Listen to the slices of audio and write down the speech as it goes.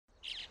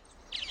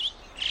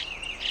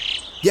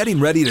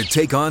Getting ready to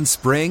take on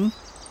spring?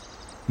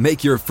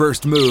 Make your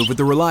first move with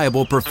the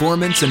reliable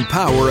performance and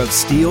power of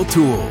Steel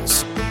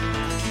tools.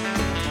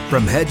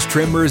 From hedge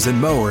trimmers and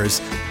mowers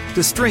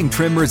to string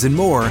trimmers and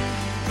more,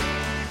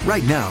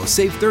 right now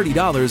save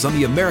 $30 on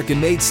the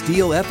American-made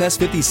Steel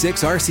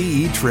FS56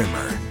 RCE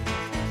trimmer.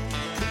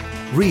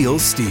 Real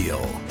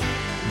Steel.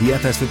 The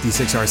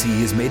FS56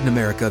 RCE is made in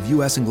America of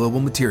U.S. and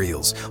global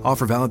materials.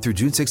 Offer valid through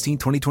June 16,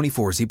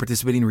 2024. See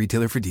participating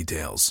retailer for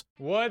details.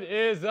 What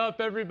is up,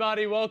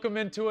 everybody? Welcome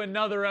into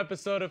another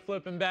episode of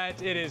Flippin'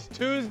 Bats. It is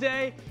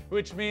Tuesday,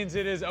 which means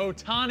it is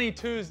Ohtani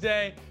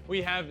Tuesday.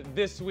 We have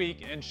This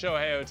Week in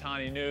Shohei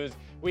Ohtani news.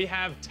 We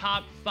have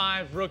top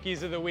 5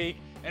 rookies of the week.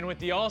 And with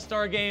the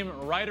All-Star game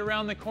right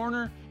around the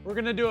corner, we're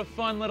going to do a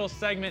fun little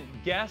segment,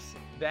 Guess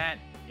That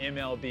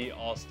MLB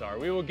All-Star.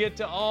 We will get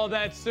to all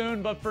that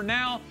soon, but for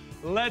now,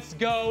 let's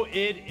go.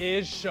 It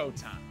is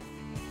showtime.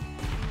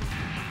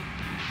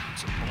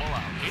 It's a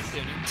blowout. 8th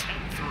inning,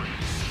 10-3.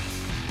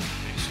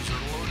 Bases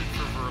are loaded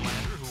for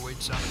Verlander, who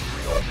waits on a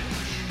 3-0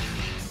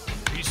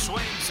 pitch. He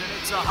swings, and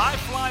it's a high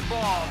fly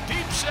ball.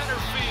 Deep center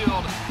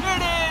field.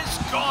 It is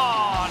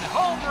gone.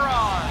 Home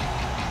run.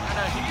 And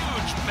a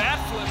huge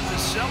bat flip to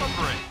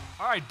celebrate.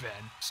 All right,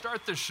 Ben,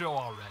 start the show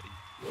already.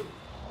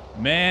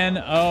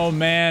 Man, oh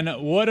man,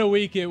 what a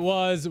week it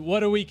was.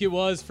 What a week it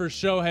was for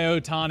Shohei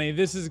Ohtani.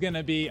 This is going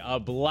to be a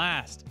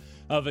blast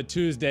of a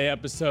Tuesday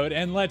episode.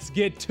 And let's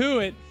get to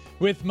it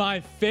with my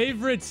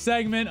favorite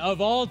segment of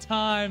all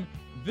time,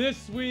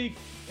 This Week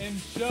in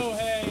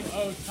Shohei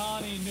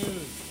Ohtani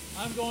news.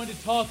 I'm going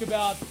to talk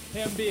about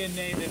him being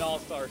named an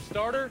All-Star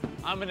starter.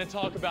 I'm going to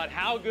talk about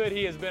how good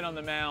he has been on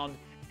the mound.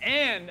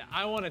 And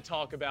I want to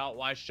talk about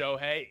why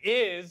Shohei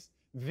is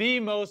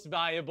the most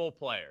valuable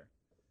player.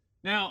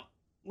 Now,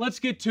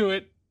 let's get to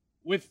it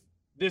with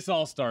this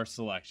All-Star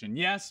selection.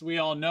 Yes, we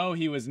all know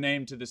he was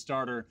named to the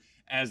starter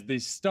as the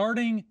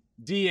starting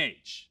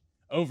DH.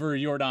 Over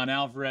Yordan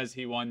Alvarez,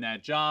 he won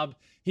that job.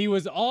 He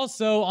was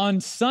also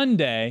on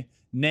Sunday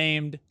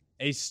named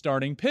a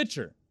starting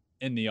pitcher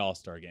in the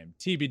All-Star game.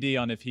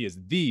 TBD on if he is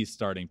the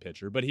starting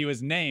pitcher, but he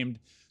was named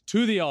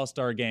to the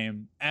All-Star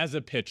game as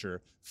a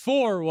pitcher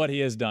for what he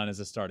has done as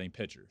a starting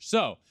pitcher.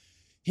 So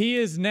he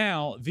is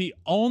now the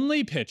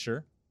only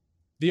pitcher,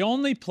 the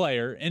only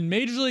player in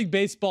Major League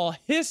Baseball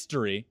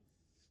history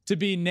to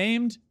be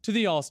named to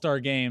the All-Star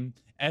game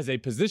as a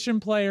position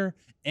player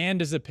and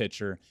as a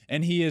pitcher,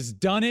 and he has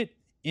done it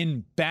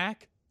in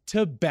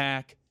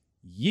back-to-back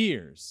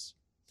years.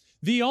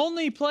 The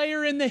only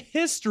player in the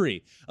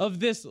history of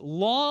this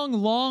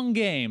long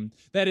game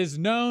that is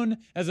known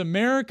as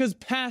America's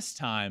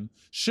pastime,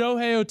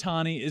 Shohei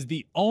Ohtani, is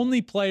the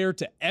only player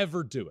to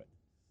ever do it.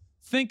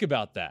 Think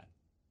about that.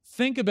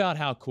 Think about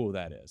how cool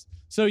that is.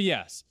 So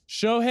yes,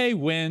 Shohei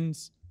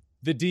wins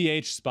the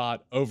DH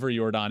spot over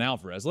Yordan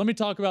Alvarez. Let me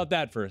talk about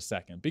that for a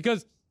second,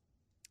 because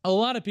a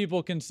lot of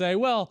people can say,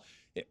 well,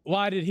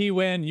 why did he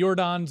win?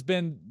 Yordan's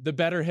been the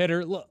better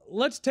hitter.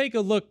 Let's take a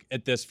look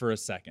at this for a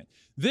second.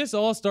 This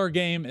All-Star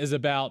game is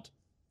about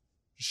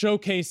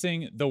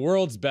showcasing the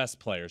world's best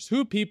players,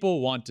 who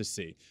people want to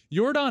see.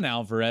 Yordan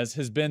Alvarez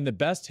has been the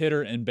best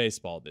hitter in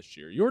baseball this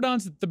year.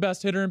 Yordan's the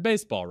best hitter in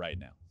baseball right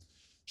now.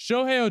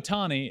 Shohei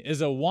Ohtani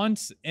is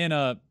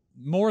a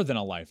more than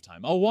a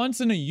lifetime, a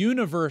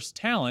once-in-a-universe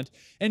talent,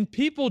 and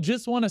people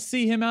just want to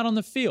see him out on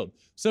the field.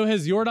 So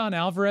has Yordan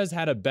Alvarez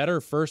had a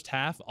better first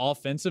half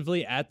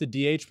offensively at the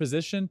DH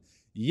position?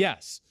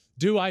 Yes.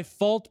 Do I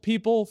fault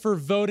people for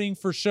voting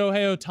for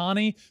Shohei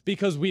Ohtani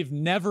because we've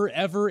never,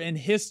 ever in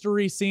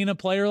history seen a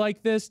player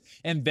like this,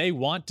 and they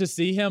want to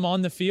see him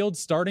on the field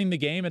starting the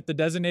game at the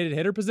designated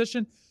hitter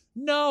position?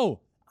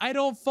 No, I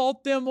don't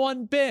fault them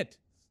one bit.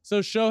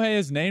 So Shohei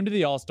is named to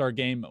the All-Star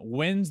game,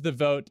 wins the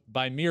vote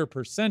by mere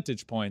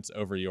percentage points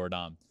over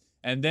Yordan,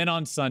 and then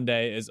on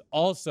Sunday is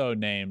also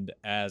named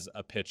as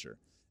a pitcher.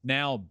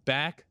 Now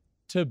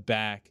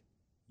back-to-back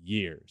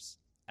years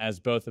as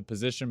both a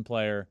position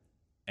player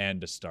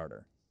and a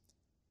starter.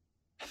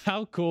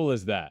 How cool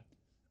is that?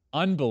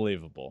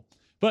 Unbelievable.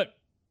 But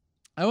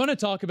I want to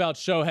talk about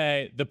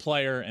Shohei, the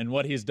player, and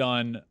what he's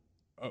done,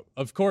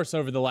 of course,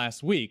 over the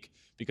last week,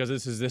 because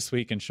this is This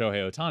Week in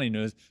Shohei Ohtani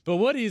news, but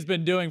what he's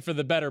been doing for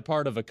the better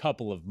part of a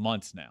couple of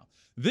months now.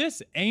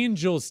 This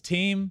Angels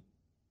team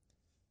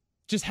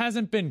just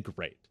hasn't been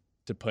great,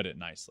 to put it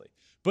nicely.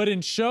 But in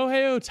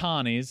Shohei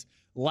Ohtani's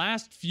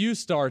last few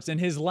starts, in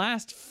his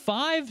last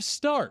 5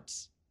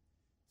 starts,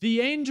 the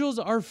Angels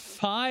are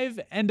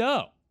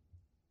 5-0.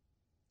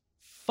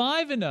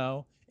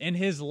 5-0 in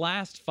his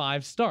last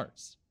 5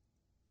 starts.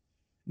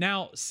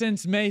 Now,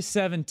 since May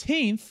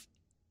 17th,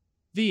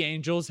 the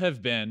Angels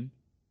have been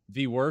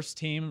the worst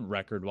team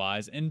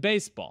record-wise in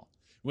baseball.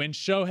 When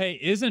Shohei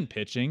isn't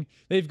pitching,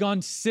 they've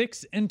gone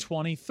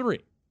 6-23.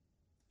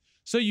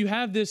 So you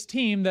have this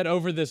team that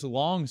over this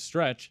long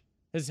stretch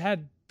has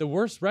had the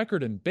worst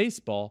record in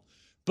baseball,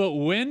 but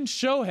when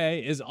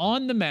Shohei is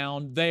on the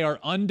mound, they are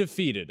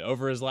undefeated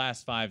over his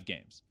last 5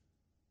 games.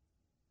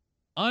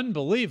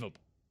 Unbelievable.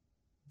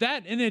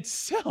 That in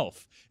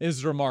itself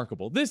is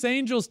remarkable. This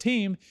Angels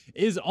team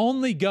is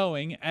only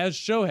going as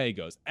Shohei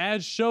goes.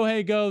 As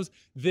Shohei goes,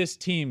 this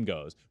team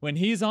goes. When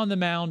he's on the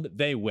mound,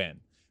 they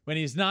win. When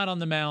he's not on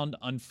the mound,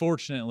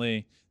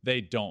 unfortunately,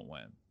 they don't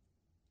win.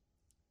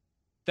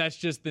 That's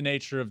just the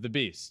nature of the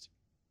beast.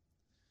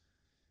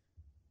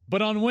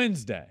 But on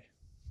Wednesday,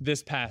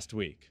 this past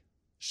week,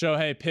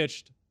 Shohei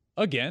pitched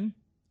again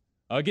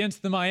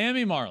against the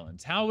Miami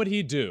Marlins. How would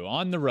he do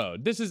on the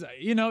road? This is,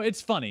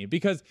 it's funny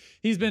because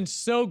he's been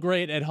so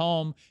great at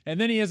home, and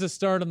then he has a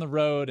start on the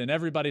road, and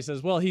everybody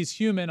says, well, he's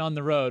human on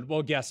the road.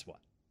 Well, guess what?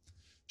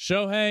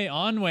 Shohei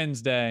on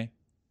Wednesday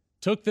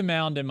took the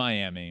mound in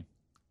Miami,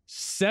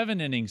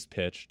 7 innings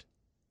pitched,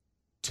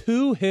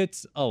 2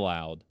 hits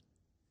allowed,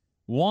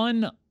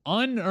 1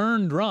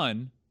 unearned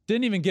run,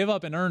 didn't even give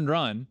up an earned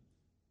run,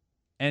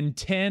 and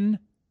 10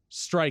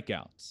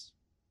 strikeouts.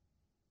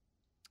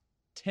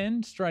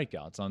 10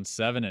 strikeouts on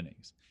 7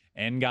 innings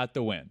and got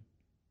the win.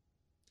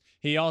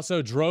 He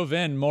also drove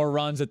in more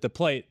runs at the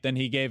plate than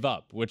he gave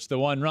up, which the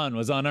 1 run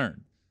was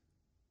unearned.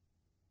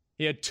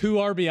 He had 2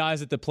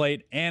 RBIs at the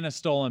plate and a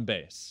stolen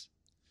base,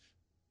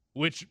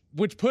 which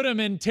put him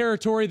in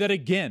territory that,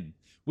 again,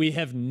 we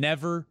have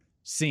never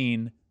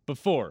seen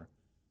before.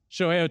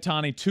 Shohei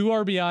Ohtani, 2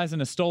 RBIs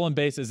and a stolen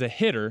base as a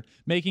hitter,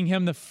 making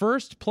him the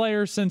first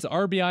player since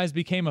RBIs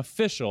became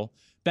official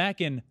back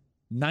in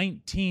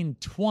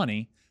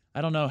 1920.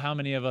 I don't know how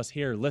many of us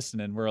here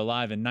listening were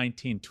alive in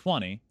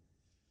 1920.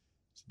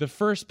 The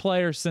first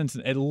player since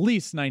at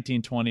least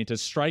 1920 to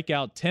strike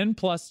out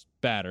 10-plus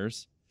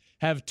batters,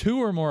 have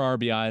 2 or more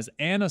RBIs,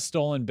 and a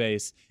stolen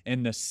base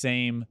in the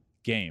same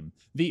game.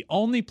 The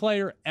only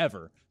player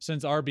ever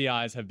since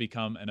RBIs have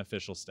become an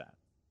official stat.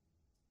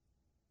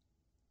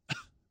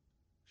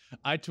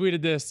 I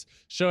tweeted this.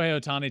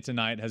 Shohei Ohtani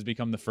tonight has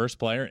become the first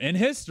player in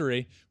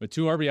history with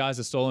 2 RBIs,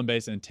 a stolen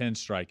base, and 10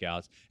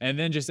 strikeouts, and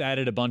then just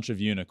added a bunch of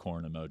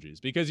unicorn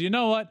emojis. Because you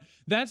know what?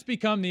 That's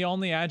become the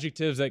only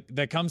adjectives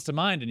that comes to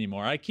mind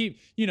anymore. I keep,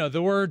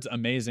 the words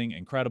amazing,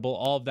 incredible,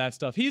 all of that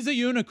stuff. He's a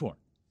unicorn.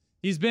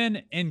 He's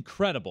been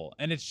incredible,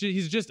 and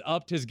he's just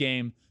upped his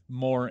game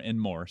more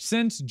and more.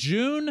 Since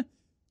June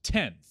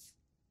 10th,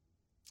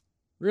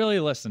 really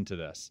listen to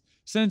this.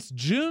 Since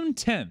June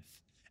 10th,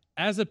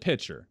 as a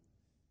pitcher,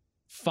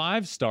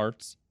 5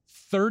 starts,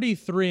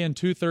 33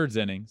 2/3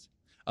 innings,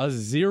 a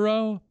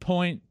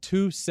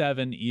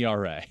 0.27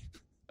 ERA,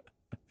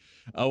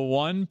 a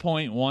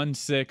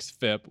 1.16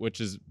 FIP,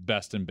 which is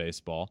best in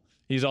baseball.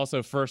 He's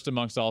also first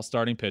amongst all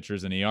starting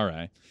pitchers in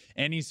ERA,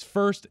 and he's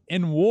first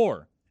in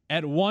WAR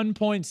at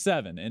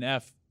 1.7 in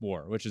F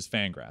WAR, which is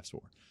Fangraphs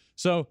WAR.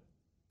 So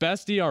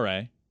best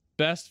ERA,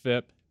 best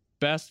FIP,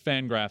 best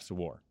Fangraphs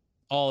WAR,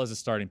 all as a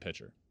starting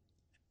pitcher.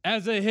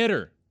 As a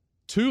hitter,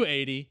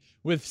 280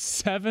 with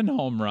 7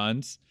 home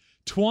runs,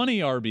 20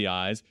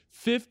 RBIs,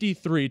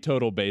 53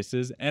 total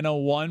bases, and a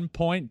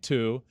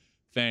 1.2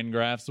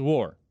 Fangraphs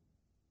WAR.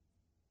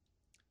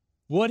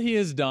 What he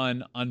has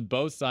done on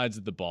both sides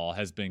of the ball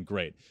has been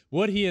great.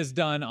 What he has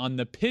done on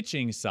the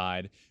pitching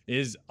side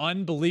is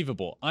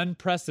unbelievable,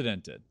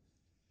 unprecedented.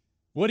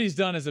 What he's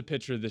done as a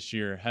pitcher this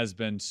year has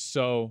been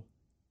so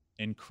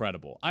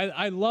incredible.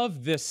 I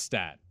love this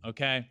stat,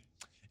 okay?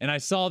 And I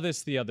saw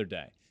this the other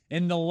day.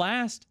 In the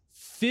last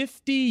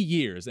 50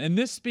 years, and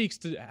this speaks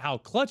to how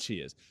clutch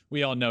he is.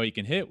 We all know he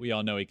can hit. We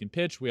all know he can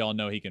pitch. We all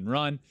know he can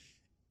run.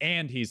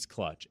 And he's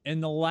clutch. In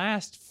the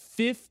last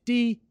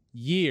 50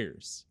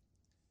 years,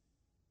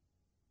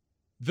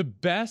 the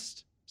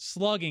best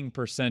slugging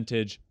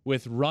percentage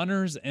with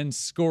runners in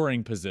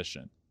scoring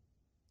position.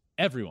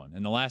 Everyone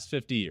in the last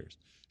 50 years.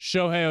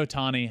 Shohei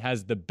Ohtani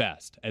has the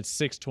best at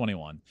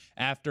 621.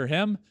 After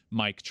him,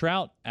 Mike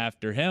Trout.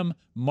 After him,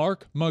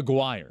 Mark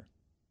McGwire.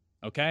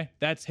 Okay?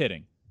 That's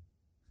hitting.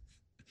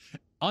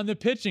 On the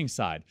pitching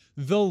side,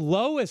 the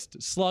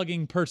lowest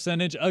slugging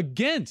percentage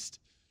against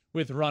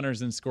with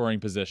runners in scoring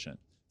position.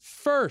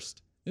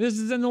 First, this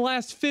is in the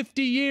last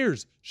 50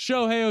 years,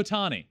 Shohei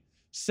Ohtani.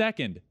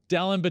 Second,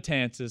 Dellin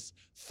Betances.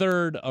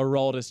 Third,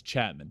 Aroldis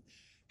Chapman.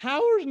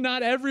 How is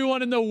not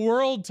everyone in the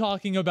world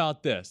talking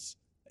about this?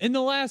 In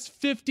the last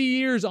 50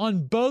 years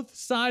on both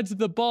sides of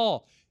the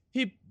ball,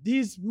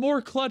 he's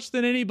more clutch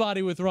than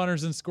anybody with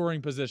runners in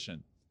scoring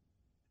position.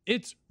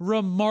 It's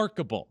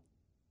remarkable.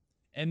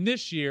 And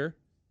this year,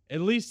 at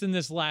least in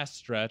this last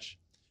stretch,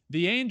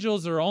 the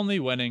Angels are only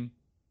winning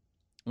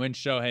when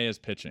Shohei is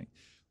pitching.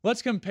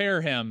 Let's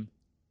compare him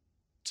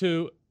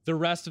to the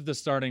rest of the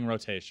starting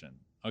rotation,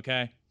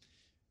 okay?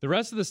 The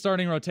rest of the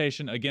starting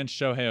rotation against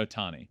Shohei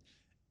Ohtani.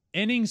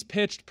 Innings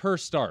pitched per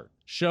start.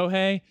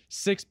 Shohei,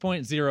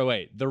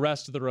 6.08. The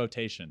rest of the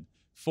rotation,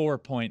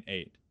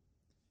 4.8.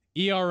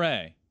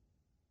 ERA,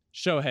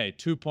 Shohei,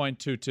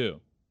 2.22.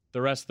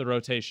 The rest of the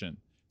rotation,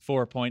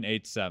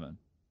 4.87.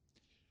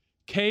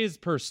 Ks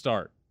per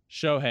start,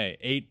 Shohei,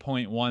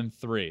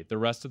 8.13. The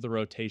rest of the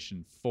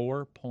rotation,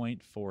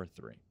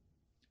 4.43.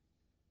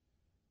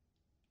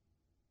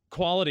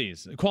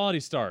 Quality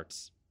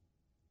starts.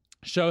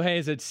 Shohei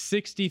is at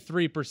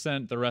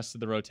 63%. The rest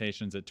of the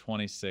rotation's at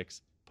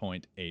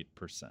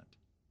 26.8%.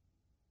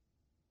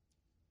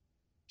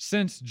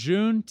 Since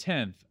June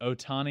 10th,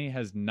 Ohtani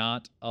has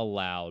not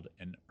allowed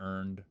an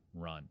earned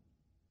run.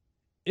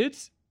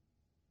 It's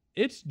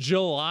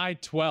July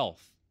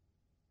 12th.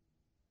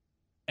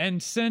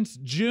 And since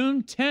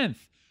June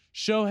 10th,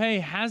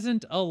 Shohei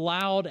hasn't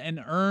allowed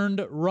an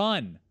earned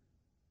run.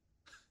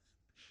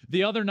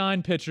 The other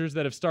 9 pitchers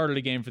that have started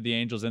a game for the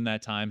Angels in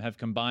that time have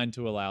combined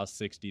to allow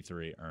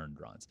 63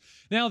 earned runs.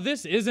 Now,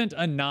 this isn't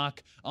a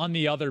knock on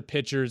the other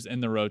pitchers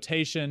in the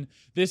rotation.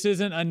 This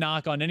isn't a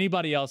knock on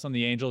anybody else on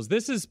the Angels.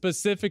 This is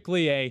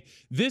specifically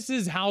this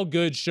is how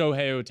good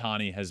Shohei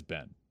Ohtani has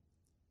been.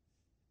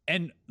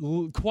 And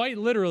quite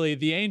literally,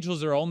 the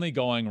Angels are only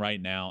going right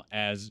now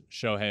as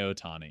Shohei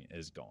Ohtani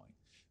is going.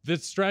 The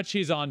stretch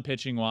he's on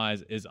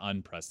pitching-wise is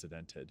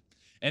unprecedented.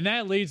 And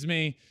that leads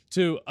me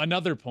to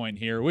another point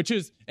here, which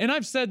is, and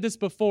I've said this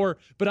before,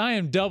 but I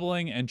am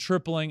doubling and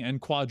tripling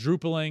and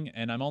quadrupling,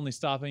 and I'm only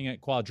stopping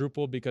at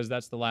quadruple because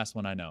that's the last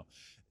one I know.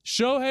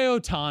 Shohei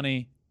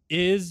Ohtani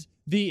is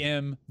the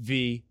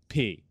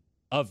MVP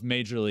of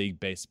Major League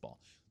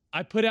Baseball.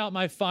 I put out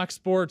my Fox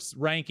Sports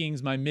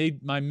rankings,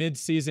 my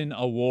mid-season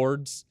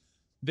awards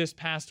this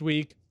past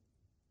week,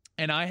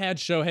 and I had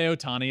Shohei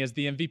Ohtani as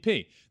the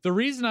MVP. The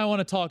reason I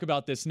want to talk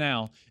about this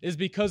now is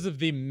because of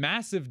the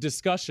massive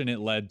discussion it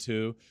led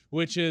to,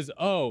 which is,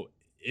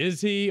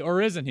 is he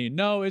or isn't he?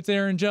 No, it's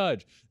Aaron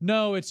Judge.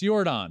 No, it's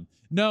Jordan.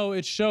 No,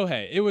 it's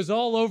Shohei. It was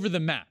all over the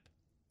map.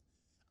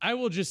 I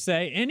will just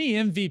say any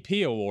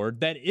MVP award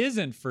that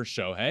isn't for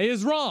Shohei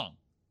is wrong.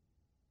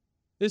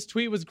 This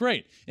tweet was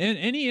great. And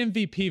any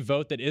MVP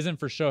vote that isn't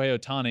for Shohei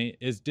Ohtani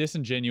is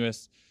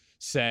disingenuous.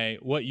 Say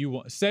what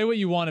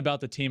you want about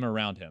the team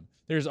around him.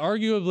 There's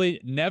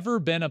arguably never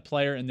been a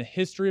player in the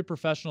history of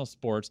professional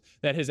sports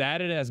that has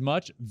added as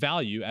much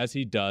value as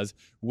he does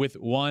with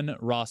one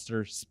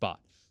roster spot.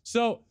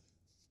 So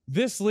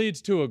this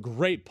leads to a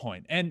great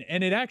point, and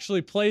it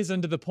actually plays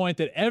into the point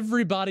that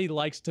everybody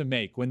likes to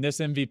make when this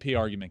MVP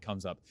argument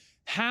comes up.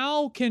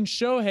 How can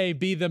Shohei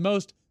be the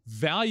most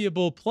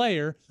valuable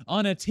player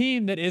on a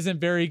team that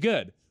isn't very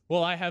good?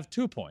 Well, I have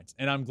 2 points,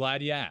 and I'm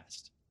glad you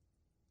asked.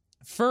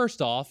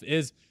 First off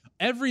is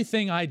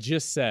everything I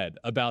just said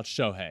about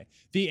Shohei.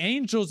 The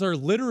Angels are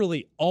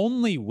literally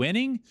only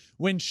winning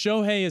when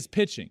Shohei is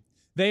pitching.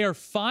 They are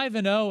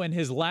 5-0 in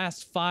his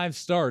last 5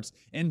 starts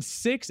and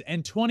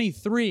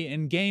 6-23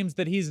 in games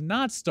that he's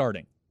not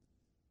starting.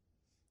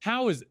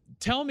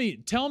 Tell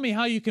me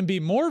how you can be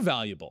more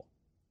valuable.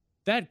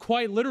 That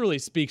quite literally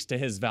speaks to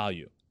his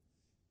value.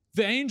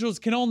 The Angels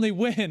can only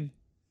win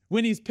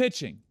when he's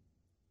pitching.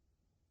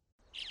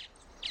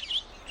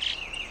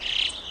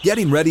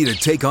 Getting ready to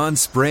take on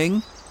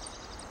spring?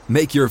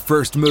 Make your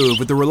first move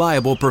with the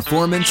reliable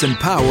performance and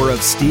power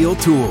of Steel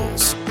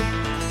tools.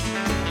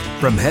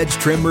 From hedge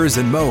trimmers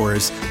and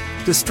mowers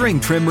to string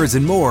trimmers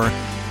and more,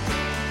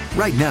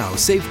 right now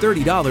save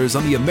 $30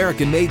 on the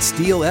American-made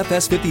Steel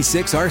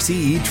FS56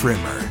 RCE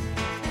trimmer.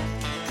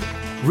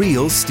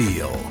 Real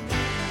Steel.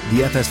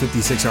 The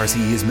FS56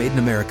 RCE is made in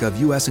America of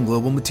U.S. and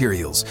global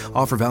materials.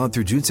 Offer valid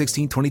through June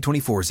 16,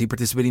 2024. See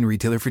participating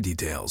retailer for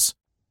details.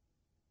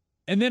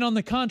 And then on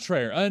the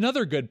contrary,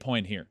 another good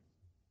point here.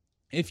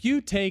 If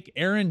you take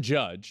Aaron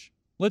Judge,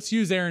 let's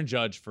use Aaron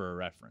Judge for a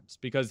reference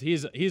because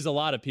he's a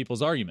lot of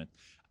people's argument.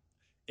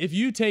 If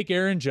you take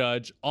Aaron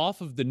Judge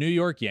off of the New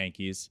York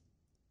Yankees,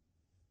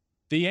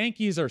 the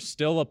Yankees are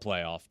still a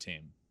playoff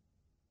team.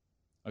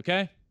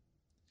 Okay?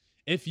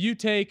 If you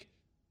take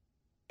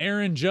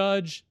Aaron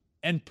Judge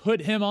and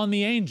put him on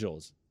the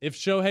Angels, if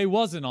Shohei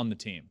wasn't on the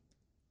team,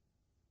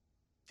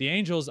 the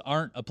Angels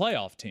aren't a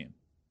playoff team.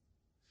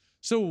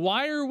 So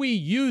why are we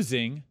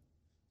using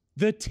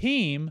the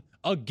team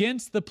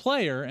against the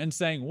player and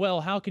saying,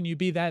 well, how can you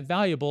be that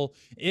valuable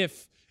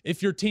if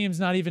your team's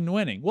not even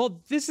winning?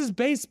 Well, this is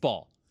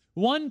baseball.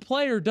 One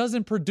player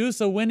doesn't produce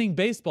a winning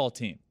baseball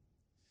team.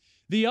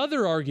 The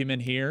other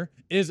argument here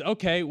is,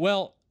 okay,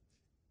 well,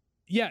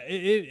 yeah,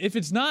 if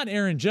it's not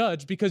Aaron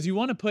Judge, because you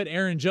want to put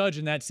Aaron Judge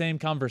in that same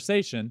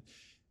conversation,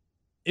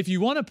 if you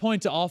want to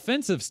point to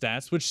offensive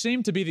stats, which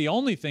seem to be the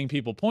only thing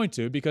people point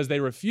to because they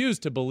refuse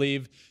to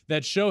believe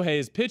that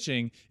Shohei's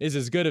pitching is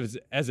as good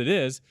as it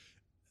is,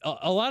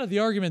 a lot of the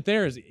argument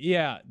there is,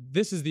 yeah,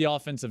 this is the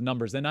offensive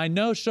numbers. And I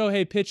know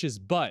Shohei pitches,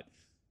 but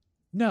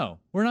no,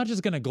 we're not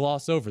just going to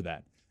gloss over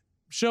that.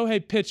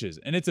 Shohei pitches,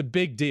 and it's a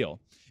big deal.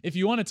 If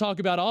you want to talk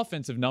about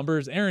offensive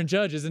numbers, Aaron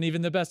Judge isn't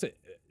even the best.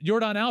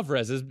 Jordan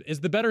Alvarez is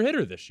the better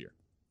hitter this year.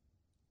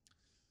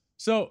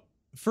 So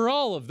for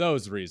all of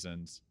those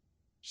reasons,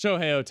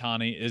 Shohei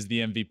Ohtani is the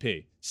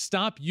MVP.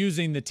 Stop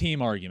using the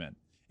team argument.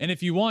 And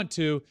if you want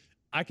to,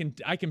 I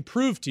can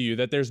prove to you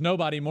that there's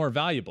nobody more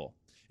valuable.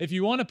 If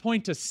you want to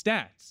point to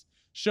stats,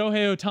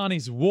 Shohei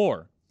Ohtani's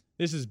WAR,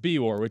 this is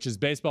B-WAR, which is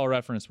Baseball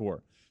Reference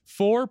WAR,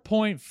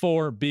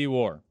 4.4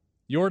 B-WAR.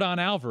 Jordan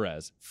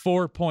Alvarez,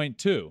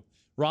 4.2.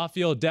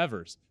 Rafael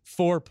Devers,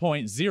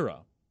 4.0.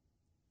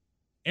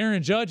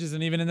 Aaron Judge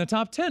isn't even in the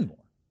top 10 WAR.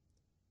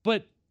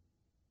 But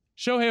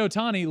Shohei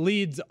Ohtani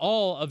leads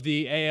all of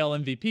the AL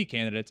MVP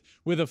candidates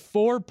with a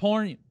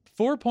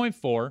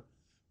 4.4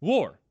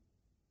 WAR.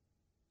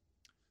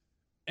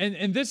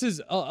 and this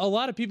is a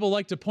lot of people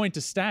like to point to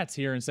stats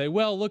here and say,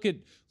 well, look at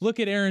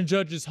Aaron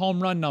Judge's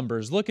home run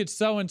numbers. Look at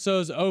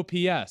so-and-so's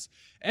OPS.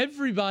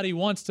 Everybody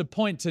wants to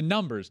point to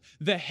numbers.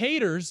 The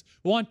haters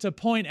want to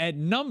point at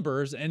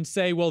numbers and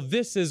say, well,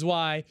 this is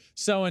why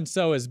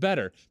so-and-so is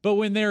better. But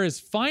when there is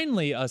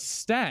finally a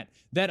stat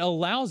that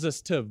allows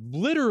us to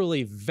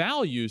literally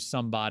value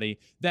somebody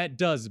that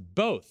does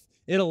both,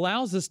 it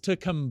allows us to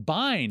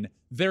combine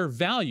their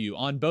value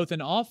on both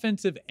an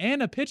offensive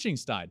and a pitching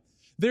side.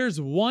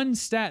 There's one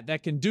stat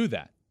that can do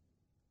that.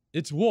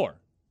 It's WAR,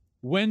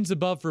 wins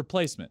above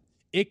replacement.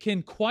 It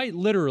can quite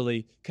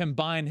literally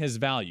combine his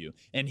value,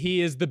 and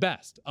he is the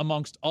best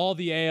amongst all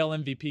the AL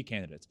MVP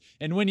candidates.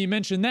 And when you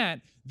mention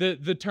that,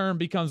 the term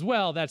becomes,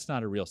 well, that's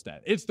not a real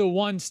stat. It's the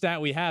one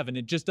stat we have, and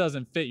it just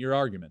doesn't fit your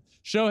argument.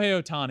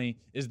 Shohei Ohtani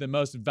is the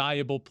most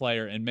valuable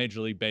player in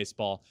Major League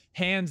Baseball.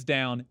 Hands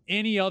down,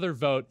 any other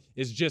vote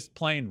is just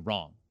plain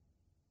wrong.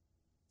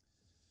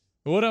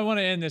 But what I want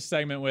to end this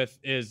segment with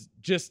is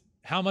just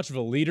how much of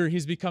a leader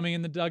he's becoming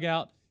in the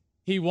dugout.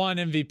 He won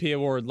MVP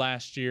award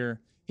last year.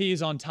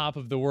 He's on top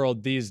of the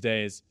world these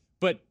days,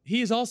 but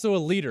he's also a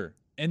leader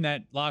in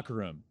that locker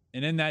room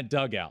and in that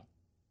dugout.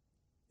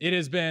 It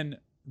has been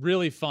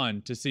really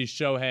fun to see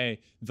Shohei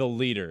the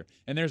leader.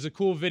 And there's a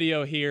cool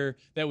video here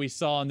that we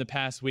saw in the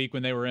past week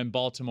when they were in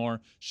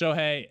Baltimore.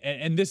 Shohei,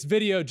 and this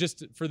video,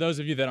 just for those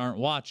of you that aren't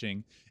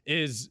watching,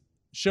 is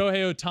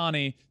Shohei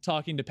Ohtani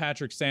talking to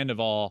Patrick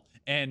Sandoval.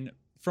 And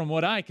from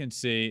what I can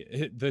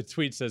see, the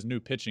tweet says new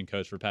pitching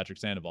coach for Patrick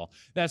Sandoval.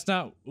 That's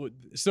not,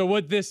 so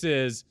what this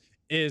is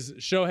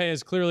Shohei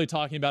is clearly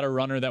talking about a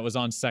runner that was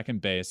on second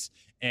base,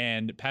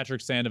 and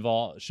Patrick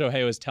Sandoval,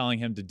 Shohei was telling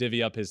him to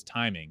divvy up his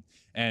timing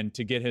and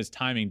to get his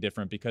timing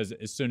different because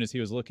as soon as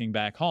he was looking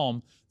back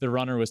home, the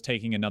runner was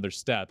taking another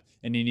step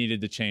and he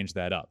needed to change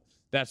that up.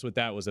 That's what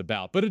that was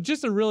about. But it's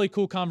just a really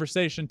cool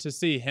conversation to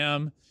see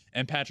him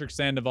and Patrick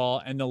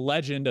Sandoval and the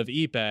legend of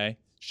Ipe,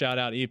 shout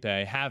out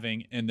Ipe,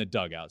 having in the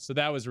dugout. So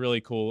that was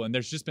really cool. And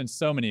there's just been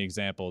so many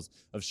examples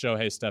of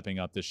Shohei stepping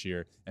up this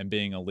year and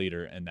being a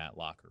leader in that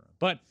locker room.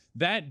 But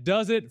that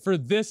does it for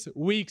This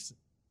Week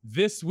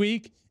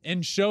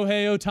in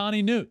Shohei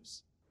Ohtani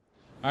News.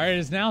 All right, it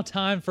is now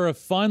time for a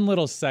fun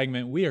little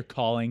segment we are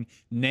calling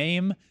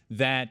Name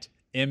That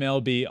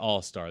MLB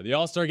All-Star. The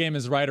All-Star game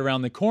is right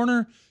around the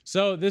corner,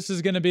 so this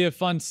is going to be a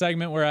fun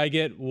segment where I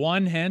get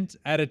one hint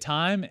at a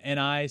time and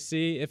I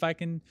see if I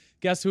can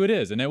guess who it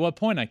is and at what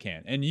point I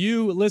can. And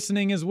you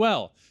listening as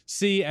well,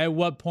 see at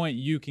what point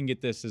you can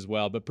get this as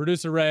well. But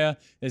producer Rhea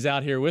is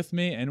out here with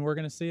me and we're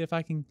going to see if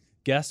I can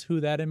guess who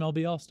that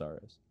MLB All-Star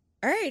is.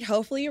 All right,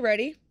 hopefully you're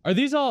ready. Are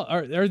these all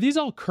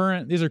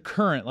current? These are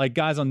current, like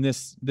guys on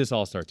this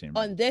All-Star team,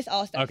 right? On this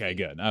All-Star team. Okay,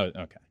 good.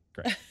 Okay,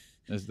 great.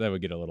 That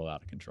would get a little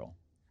out of control.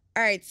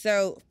 All right,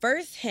 so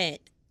first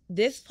hint,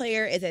 this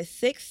player is a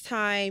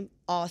 6-time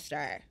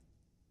All-Star.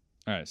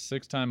 All right,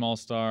 6-time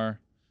All-Star.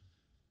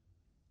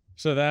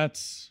 So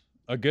that's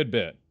a good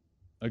bit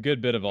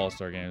of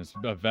All-Star games.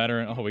 A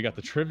veteran. Oh, we got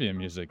the trivia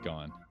music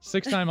going.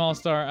 6-time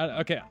All-Star.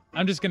 Okay,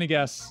 I'm just going to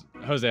guess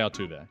Jose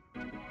Altuve.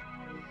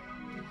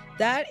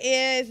 That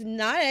is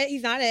not it.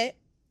 He's not it.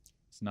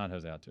 It's not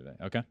Jose Altuve.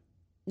 Okay.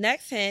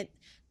 Next hint,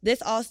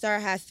 this All-Star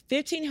has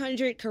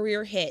 1,500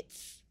 career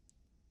hits.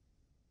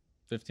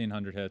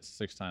 1,500 hits,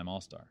 6-time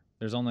All-Star.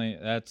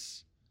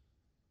 That's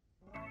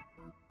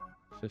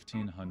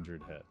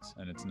 1,500 hits,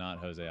 and it's not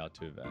Jose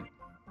Altuve.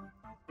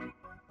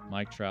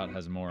 Mike Trout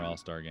has more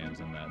All-Star games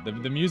than that.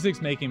 The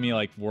music's making me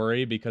like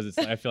worry because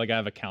I feel like I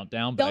have a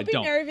countdown, but I don't.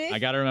 Don't be nervous. I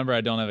got to remember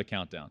I don't have a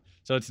countdown.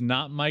 So it's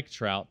not Mike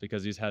Trout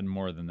because he's had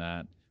more than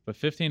that, but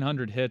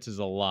 1,500 hits is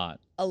a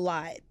lot. A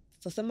lot.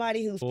 So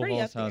somebody who's pretty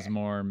up there. has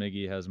more.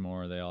 Miggy has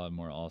more. They all have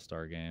more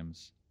All-Star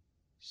games.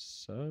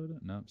 Soto?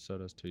 No,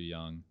 Soto's too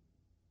young.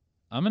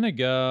 I'm gonna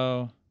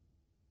go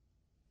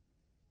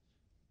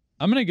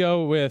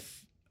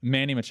with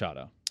Manny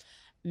Machado.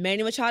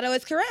 Manny Machado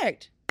is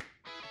correct.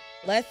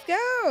 Let's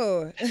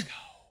go. Let's go.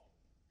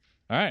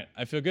 All right,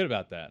 I feel good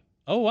about that.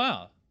 Oh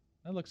wow,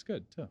 that looks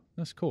good too.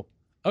 That's cool.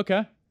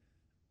 Okay,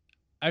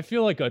 I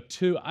feel like a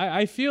 2.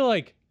 I feel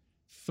like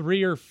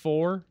 3 or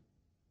 4.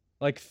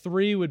 Like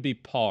 3 would be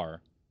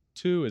par.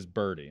 2 is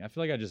birdie. I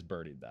feel like I just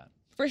birdied that.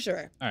 For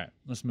sure. All right,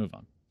 let's move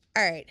on.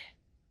 All right.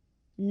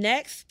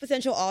 Next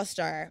potential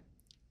All-Star.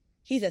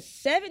 He's a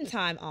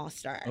 7-time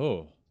All-Star.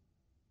 Oh.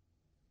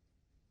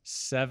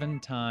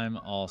 7-time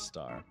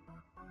All-Star.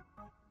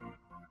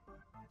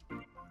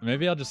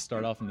 Maybe I'll just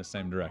start off in the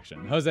same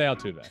direction. Jose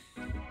Altuve.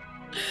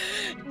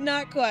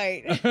 Not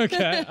quite.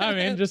 Okay. I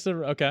mean,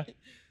 okay.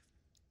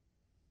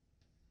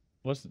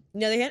 What's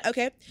the other hand?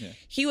 Okay. Yeah.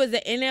 He was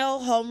the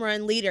NL home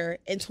run leader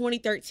in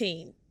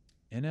 2013.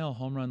 NL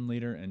home run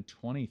leader in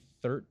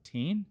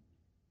 2013?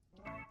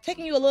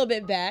 Taking you a little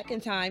bit back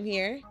in time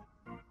here.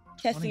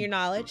 Testing your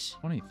knowledge.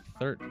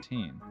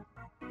 2013.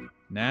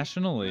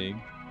 National League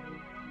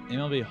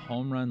MLB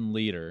home run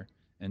leader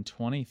in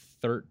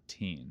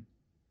 2013.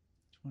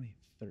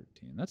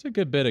 2013. That's a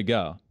good bit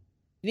ago.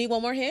 You need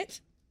one more hint?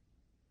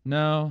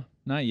 No,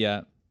 not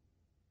yet.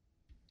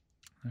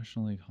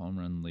 National League home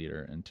run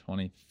leader in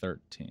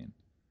 2013.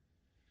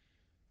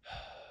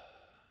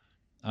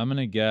 I'm going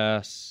to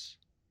guess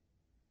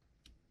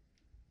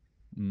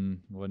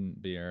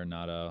wouldn't be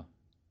Arenado,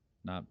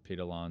 not Pete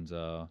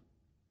Alonso,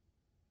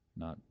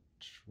 not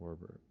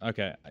Schwarber.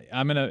 Okay,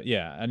 I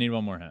need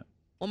one more hint.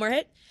 One more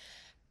hit?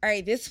 All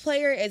right, this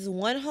player is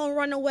one home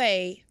run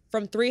away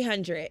from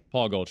 300.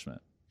 Paul Goldschmidt.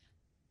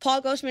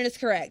 Paul Goldschmidt is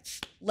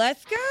correct.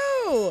 Let's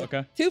go.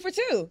 Okay. 2 for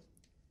 2.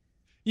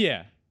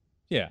 Yeah.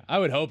 I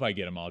would hope I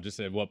get them all. Just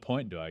at what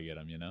point do I get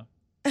them, you know?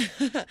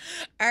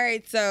 All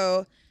right,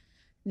 so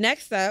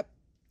next up,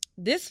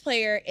 this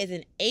player is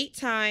an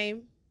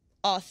 8-time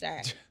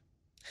All-Star.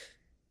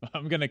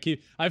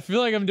 I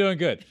feel like I'm doing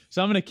good.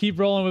 So I'm going to keep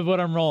rolling with what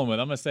I'm rolling with.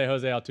 I'm going to say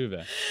Jose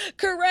Altuve.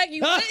 Correct.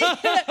 You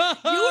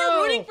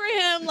were rooting for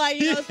him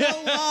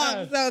so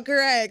long. So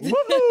correct.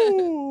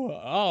 Woo!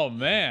 Oh,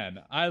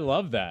 man. I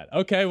love that.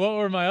 Okay, what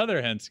were my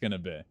other hints going to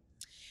be?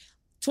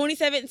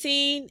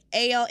 2017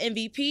 AL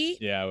MVP.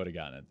 Yeah, I would have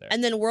gotten it there.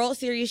 And then World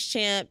Series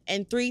champ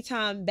and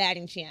 3-time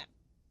batting champ.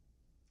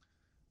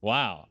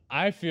 Wow.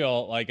 I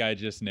feel like I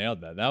just nailed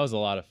that. That was a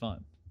lot of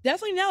fun.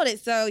 Definitely nailed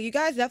it. So you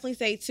guys definitely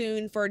stay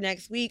tuned for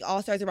next week.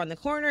 All-Stars around the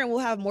corner, and we'll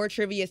have more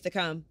trivias to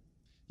come.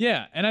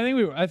 Yeah, and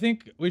I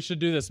think we should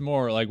do this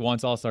more like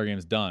once All-Star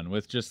Game's done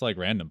with just like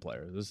random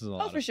players. This is a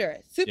lot. Oh, for sure.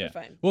 Super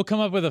fun. We'll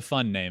come up with a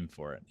fun name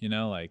for it,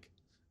 like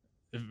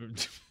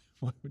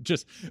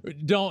just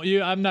don't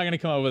you I'm not going to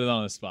come up with it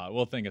on the spot.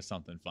 We'll think of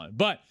something fun.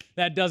 But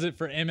that does it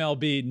for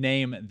MLB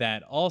Name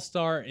That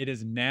All-Star. It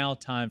is now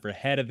time for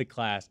Head of the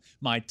Class,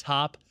 my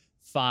top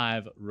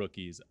 5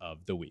 rookies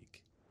of the week.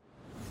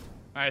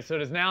 All right, so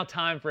it is now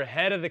time for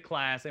Head of the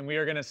Class, and we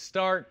are going to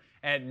start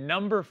at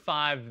number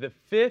 5, the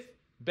 5th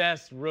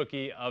best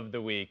rookie of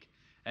the week.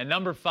 At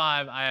number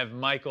 5, I have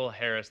Michael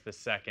Harris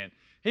II.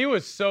 He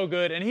was so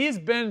good, and he's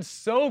been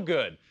so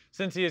good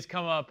since he has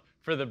come up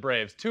for the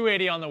Braves.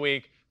 280 on the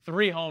week,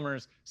 3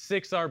 homers,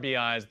 6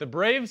 RBIs. The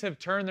Braves have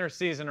turned their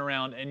season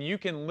around, and you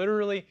can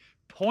literally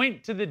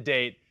point to the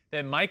date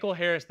that Michael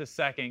Harris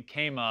II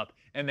came up,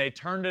 and they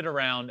turned it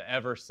around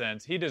ever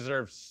since. He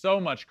deserves so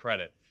much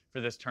credit for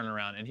this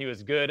turnaround, and he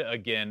was good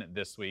again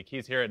this week.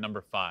 He's here at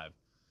number 5.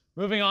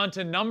 Moving on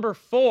to number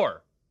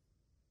 4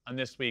 on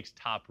this week's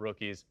top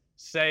rookies,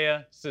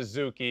 Seiya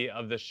Suzuki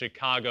of the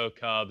Chicago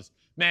Cubs.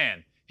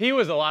 Man, he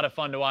was a lot of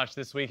fun to watch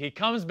this week. He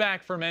comes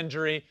back from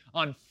injury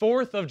on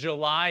 4th of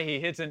July. He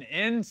hits an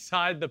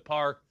inside the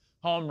park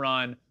home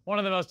run, one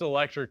of the most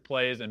electric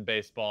plays in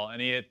baseball,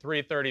 and he hit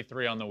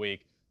 .333 on the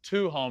week,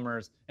 2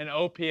 homers, an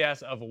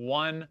OPS of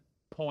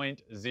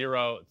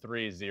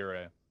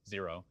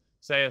 1.0300.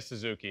 Seiya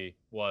Suzuki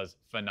was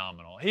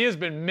phenomenal. He has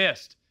been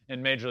missed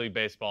in Major League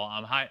Baseball.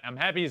 I'm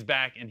happy he's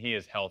back and he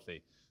is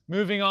healthy.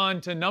 Moving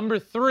on to number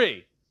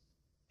 3,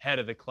 Head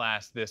of the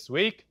Class this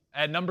week.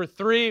 At number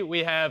 3, we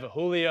have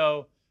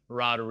Julio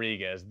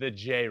Rodriguez, the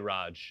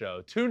J-Rod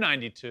Show.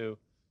 292,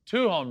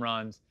 2 home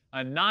runs,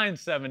 a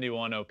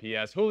 971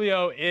 OPS.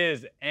 Julio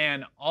is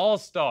an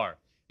all-star.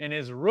 In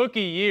his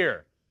rookie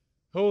year,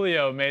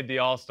 Julio made the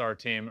all-star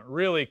team.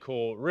 Really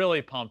cool,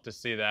 really pumped to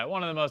see that.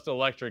 One of the most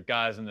electric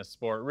guys in the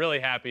sport.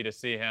 Really happy to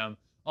see him.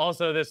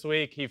 Also this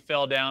week, he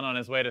fell down on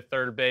his way to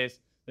third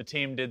base. The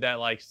team did that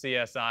like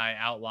CSI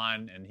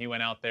outline, and he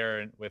went out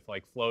there with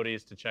like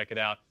floaties to check it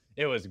out.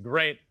 It was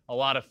great, a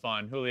lot of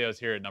fun. Julio's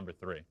here at number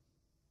 3.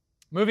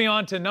 Moving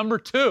on to number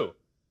 2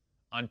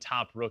 on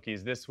top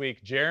rookies this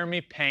week, Jeremy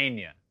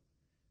Pena,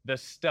 the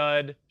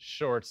stud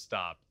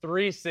shortstop.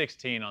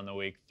 316 on the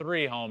week,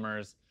 3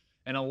 homers,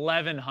 an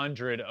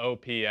 1100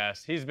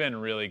 OPS. He's been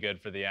really good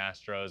for the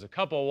Astros. A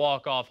couple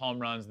walk-off home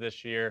runs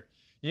this year.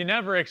 You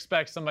never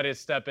expect somebody to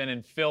step in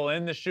and fill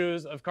in the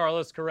shoes of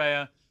Carlos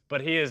Correa, but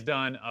he has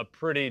done a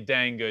pretty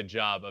dang good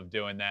job of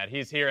doing that.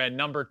 He's here at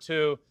number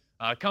 2.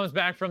 Comes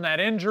back from that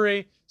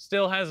injury,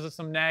 still has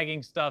some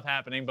nagging stuff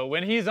happening, but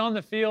when he's on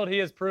the field, he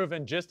has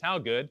proven just how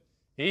good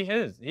he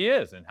is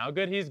and how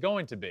good he's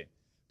going to be.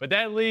 But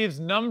that leaves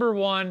number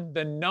 1,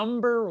 the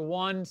number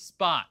 1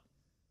 spot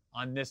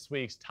on this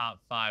week's top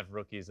 5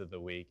 rookies of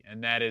the week,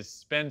 and that is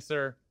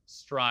Spencer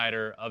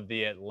Strider of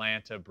the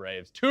Atlanta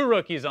Braves. 2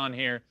 rookies on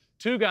here,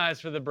 2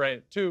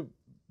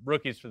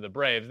 rookies for the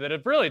Braves that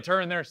have really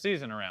turned their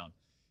season around.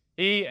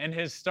 He, in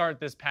his start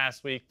this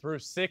past week, threw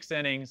 6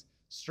 innings,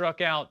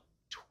 struck out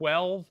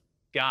 12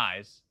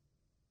 guys,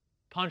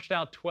 punched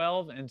out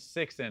 12 in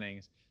 6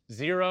 innings,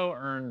 0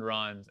 earned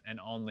runs, and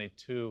only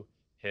 2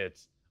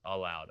 hits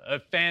allowed. A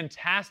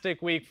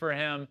fantastic week for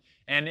him,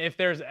 and if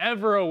there's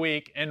ever a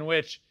week in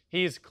which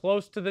he's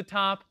close to the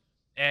top,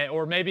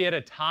 or maybe at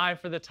a tie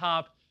for the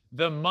top,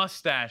 the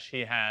mustache he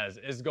has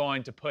is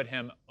going to put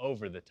him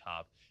over the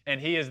top. And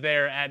he is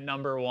there at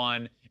number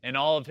 1 in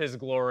all of his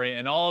glory,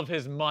 in all of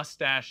his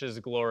mustache's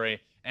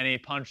glory, and he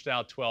punched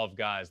out 12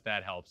 guys.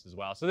 That helps as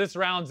well. So this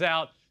rounds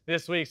out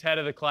this week's Head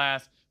of the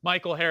Class.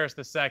 Michael Harris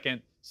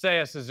II,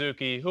 Seiya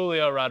Suzuki,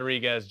 Julio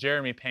Rodriguez,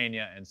 Jeremy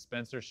Pena, and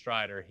Spencer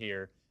Strider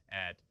here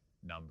at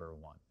number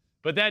 1.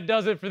 But that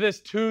does it for this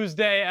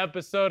Tuesday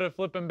episode of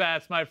Flippin'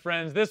 Bats, my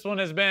friends. This one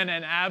has been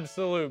an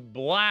absolute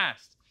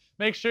blast.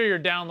 make sure you're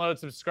download,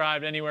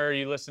 subscribed anywhere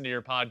you listen to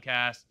your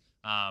podcast.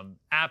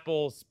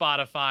 Apple,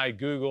 Spotify,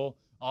 Google,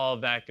 all of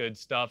that good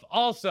stuff.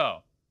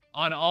 Also,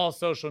 on all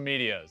social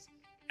medias,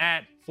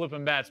 at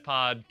Flippin' Bats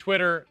Pod,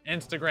 Twitter,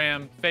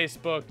 Instagram,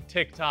 Facebook,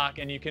 TikTok,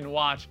 and you can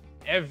watch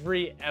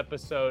every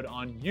episode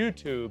on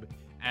YouTube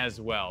as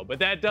well. But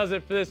that does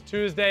it for this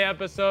Tuesday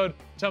episode.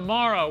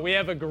 Tomorrow, we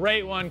have a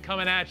great one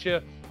coming at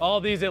you.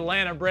 All these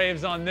Atlanta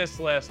Braves on this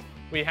list.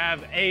 We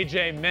have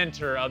AJ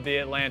Minter of the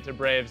Atlanta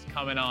Braves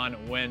coming on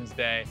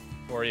Wednesday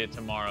for you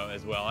tomorrow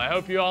as well. I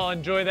hope you all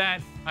enjoy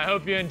that. I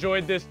hope you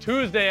enjoyed this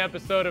Tuesday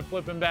episode of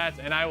Flippin' Bats,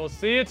 and I will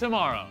see you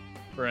tomorrow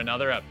for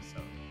another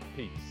episode.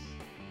 Peace.